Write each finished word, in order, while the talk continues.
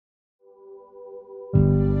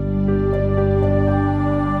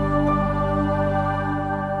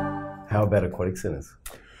about aquatic centres?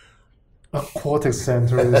 Aquatic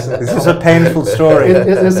center is This is a painful story. it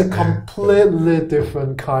is a completely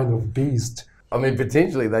different kind of beast. I mean,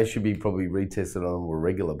 potentially they should be probably retested on a more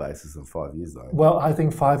regular basis than 5 years, though. Well, I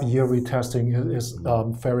think 5-year retesting is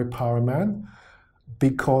very paramount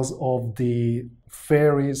because of the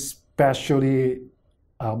very specially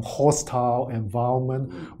hostile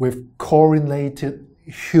environment with correlated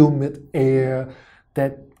humid air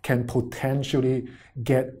that can potentially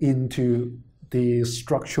get into the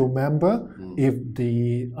structural member if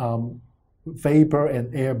the vapor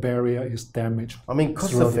and air barrier is damaged. I mean,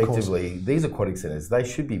 cost effectively, these aquatic centres, they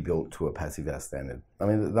should be built to a passive house standard. I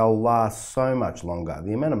mean, they'll last so much longer.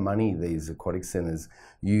 The amount of money these aquatic centres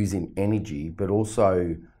use in energy, but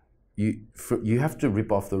also you have to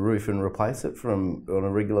rip off the roof and replace it on a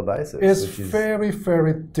regular basis. It's very,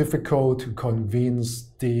 very difficult to convince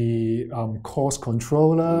the cost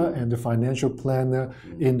controller and the financial planner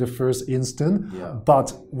in the first instance. Yeah.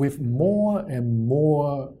 But with more and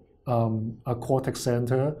more aquatic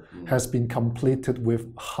center has been completed with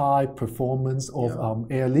high performance of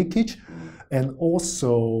air leakage, and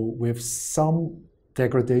also with some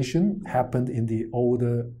degradation happened in the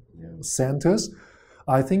older centers.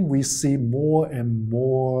 I think we see more and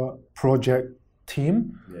more project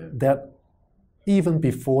team that even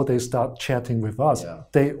before they start chatting with us,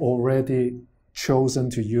 they already chosen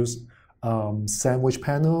to use sandwich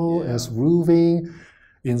panel as roofing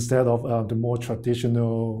instead of the more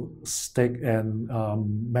traditional stick and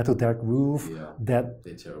metal deck roof that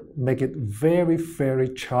make it very, very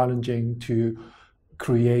challenging to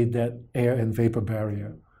create that air and vapor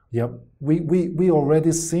barrier. Yep, we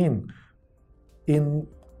already seen in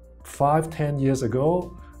 5-10 years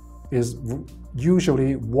ago is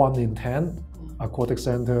usually 1 in 10 aquatic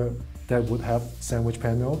center that would have sandwich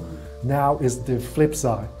panel. Now it's the flip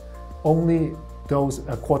side. Only those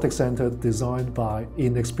aquatic center designed by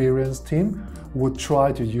inexperienced team would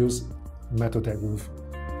try to use metal deck roof.